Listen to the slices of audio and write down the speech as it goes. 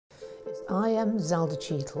I am Zelda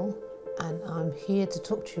Cheatle, and I'm here to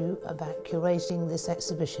talk to you about curating this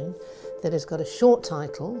exhibition that has got a short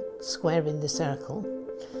title, Square in the Circle,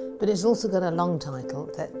 but it's also got a long title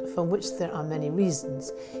for which there are many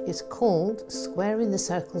reasons. It's called Square in the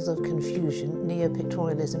Circles of Confusion,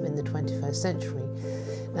 Neo-Pictorialism in the 21st Century.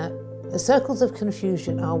 Now, the circles of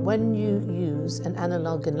confusion are when you use an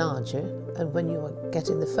analogue enlarger and when you are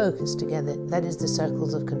getting the focus together, that is the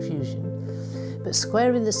circles of confusion. But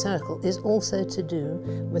square in the circle is also to do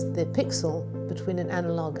with the pixel between an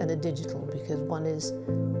analogue and a digital, because one is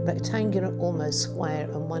rectangular, almost square,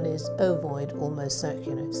 and one is ovoid, almost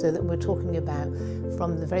circular. So that we're talking about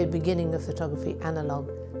from the very beginning of photography, analogue,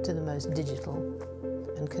 to the most digital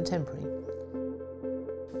and contemporary.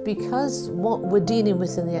 Because what we're dealing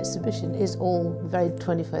with in the exhibition is all very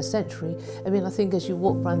 21st century, I think as you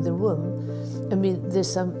walk around the room,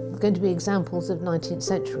 there's going to be examples of 19th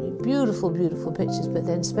century, beautiful, beautiful pictures, but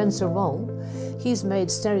then Spencer Roll, he's made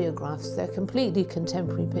stereographs. They're completely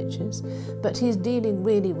contemporary pictures, but he's dealing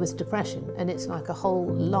really with depression, and it's like a whole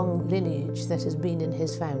long lineage that has been in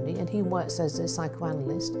his family, and he works as a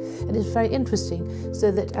psychoanalyst, and it's very interesting,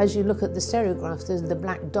 so that as you look at the stereographs, there's the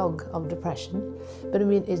black dog of depression, but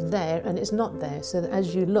it's there and it's not there, so that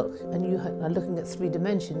as you look, and you are looking at 3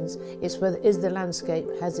 dimensions, it's whether is the landscape,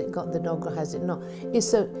 has it got the dog or has it not?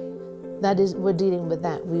 We're dealing with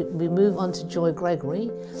that. We move on to Joy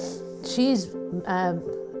Gregory. She's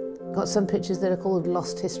got some pictures that are called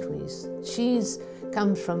Lost Histories. She's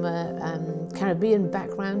comes from a Caribbean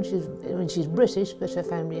background. She's British, but her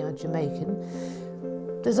family are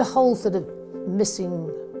Jamaican. There's a whole sort of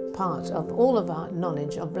missing part of all of our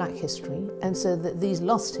knowledge of black history, and so that these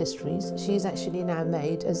lost histories she's actually now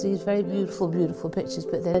made as these very beautiful, beautiful pictures.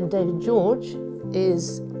 But then David George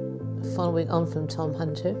is following on from Tom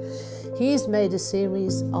Hunter. He's made a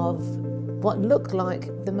series of what look like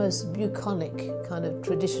the most bucolic kind of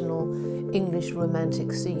traditional English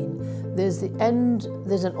romantic scene. There's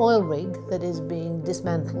an oil rig that is being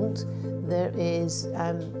dismantled. There is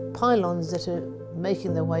pylons that are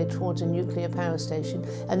making their way towards a nuclear power station,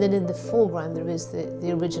 and then in the foreground there is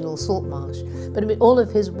the original salt marsh. But all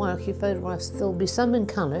of his work, he photographs, there'll be some in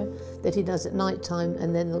colour that he does at night time,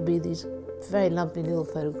 and then there'll be these very lovely little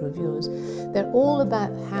photogravures. They're all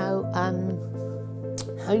about how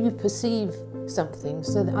you perceive something.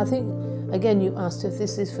 So that I think, again, you asked if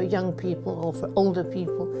this is for young people or for older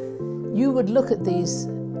people. You would look at these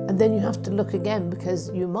and then you have to look again, because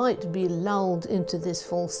you might be lulled into this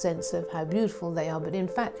false sense of how beautiful they are, but in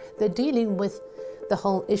fact they're dealing with the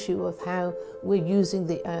whole issue of how we're using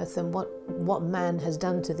the earth and what man has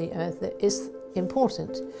done to the earth that is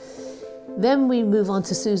important. Then we move on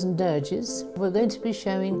to Susan Durges. We're going to be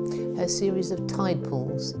showing her series of tide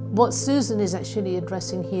pools. What Susan is actually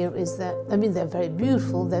addressing here is that, they're very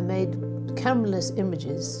beautiful. They're made cameraless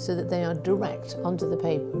images so that they are direct onto the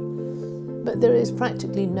paper. But there is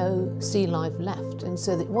practically no sea life left. And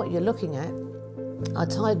so that what you're looking at are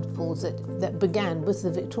tide pools that began with the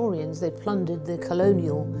Victorians. They plundered the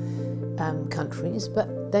colonial countries, but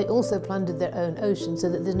they also plundered their own ocean, so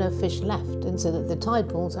that there's no fish left, and so that the tide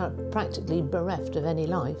pools are practically bereft of any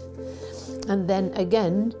life. And then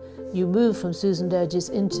again, you move from Susan Durges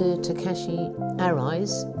into Takashi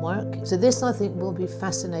Arai's work. So this, I think, will be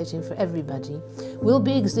fascinating for everybody. We'll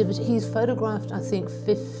be exhibiting, he's photographed, I think,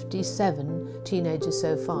 57 teenagers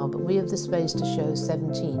so far, but we have the space to show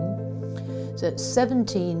 17. So it's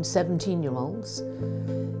 17-year-olds.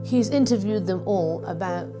 He's interviewed them all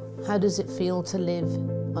about how does it feel to live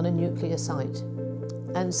on a nuclear site.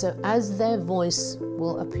 And so as their voice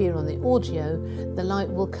will appear on the audio, the light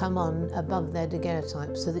will come on above their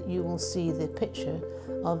daguerreotype, so that you will see the picture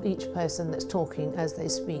of each person that's talking as they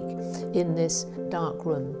speak in this dark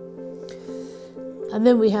room. And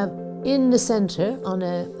then we have in the centre, on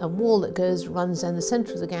a wall that runs down the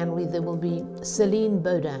centre of the gallery, there will be Céline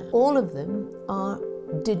Baudin. All of them are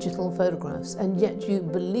digital photographs, and yet you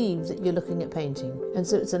believe that you're looking at painting. And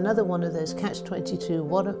so it's another one of those catch-22,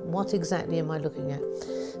 what exactly am I looking at?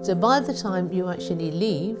 So by the time you actually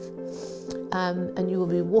leave, and you will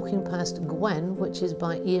be walking past Gwen, which is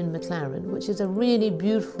by Ian McLaren, which is a really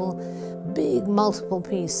beautiful, big multiple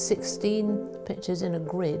piece, 16 pictures in a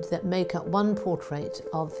grid that make up one portrait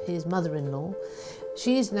of his mother-in-law.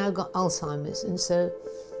 She's now got Alzheimer's, and so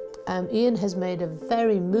Ian has made a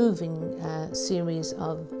very moving series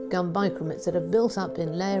of gum bichromats that are built up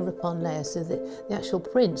in layer upon layer, so that the actual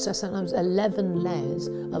prints are sometimes 11 layers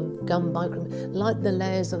of gum bichromat, like the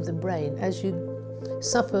layers of the brain. As you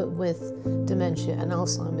suffer with dementia and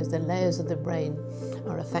Alzheimer's, the layers of the brain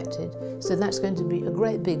are affected. So that's going to be a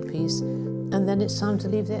great big piece, and then it's time to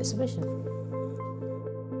leave the exhibition.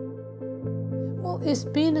 Well, it's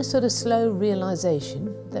been a sort of slow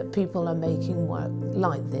realisation that people are making work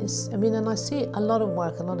like this. I mean, and I see a lot of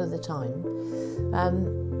work a lot of the time.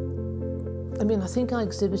 I mean, I think I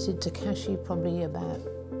exhibited Takashi probably about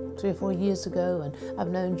 3 or 4 years ago, and I've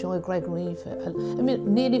known Joy Gregory for, I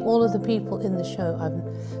mean, nearly all of the people in the show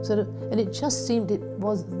I've sort of, and it just seemed it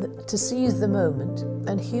was to seize the moment,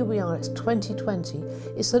 and here we are, it's 2020,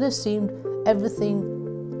 it sort of seemed everything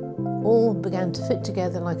all began to fit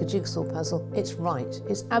together like a jigsaw puzzle. It's right,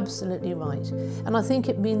 it's absolutely right. And I think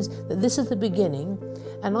it means that this is the beginning,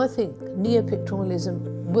 and I think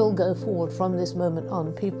Neo-Pictorialism will go forward from this moment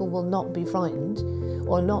on. People will not be frightened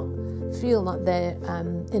or not feel like they're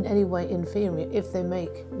in any way inferior if they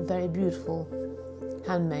make very beautiful,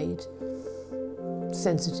 handmade,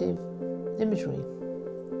 sensitive imagery.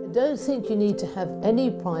 I don't think you need to have any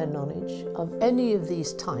prior knowledge of any of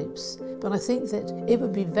these types, but I think that it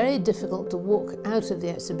would be very difficult to walk out of the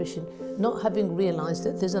exhibition not having realised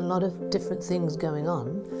that there's a lot of different things going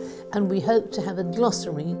on, and we hope to have a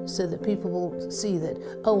glossary so that people will see that,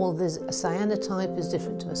 oh well, there's a cyanotype is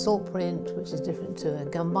different to a salt print, which is different to a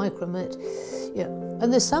gum micromate. Yeah.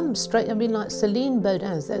 And there's some straight, I mean, like Celine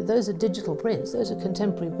Baudin's, those are digital prints, those are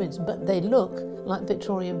contemporary prints, but they look like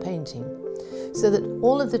Victorian painting. So that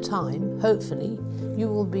all of the time, hopefully, you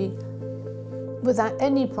will be, without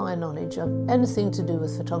any prior knowledge of anything to do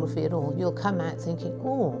with photography at all, you'll come out thinking,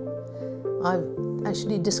 oh, I've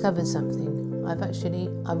actually discovered something. I've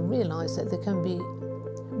realised that there can be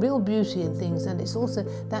real beauty in things, and it's also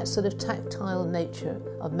that sort of tactile nature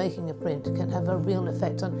of making a print can have a real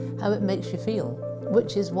effect on how it makes you feel,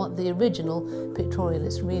 which is what the original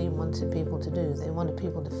pictorialists really wanted people to do. They wanted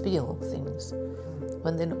people to feel things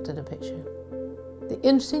when they looked at a picture. The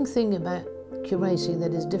interesting thing about curating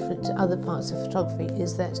that is different to other parts of photography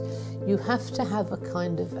is that you have to have a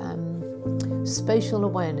kind of spatial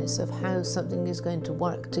awareness of how something is going to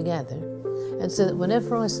work together. And so that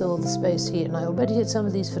whenever I saw the space here, and I already had some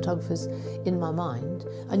of these photographers in my mind,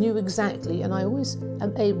 I knew exactly, and I always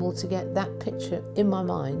am able to get that picture in my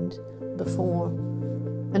mind before,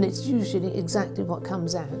 and it's usually exactly what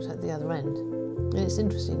comes out at the other end. And it's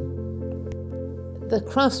interesting. The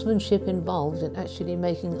craftsmanship involved in actually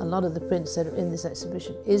making a lot of the prints that are in this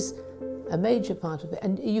exhibition is a major part of it,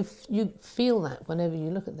 and you feel that whenever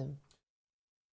you look at them.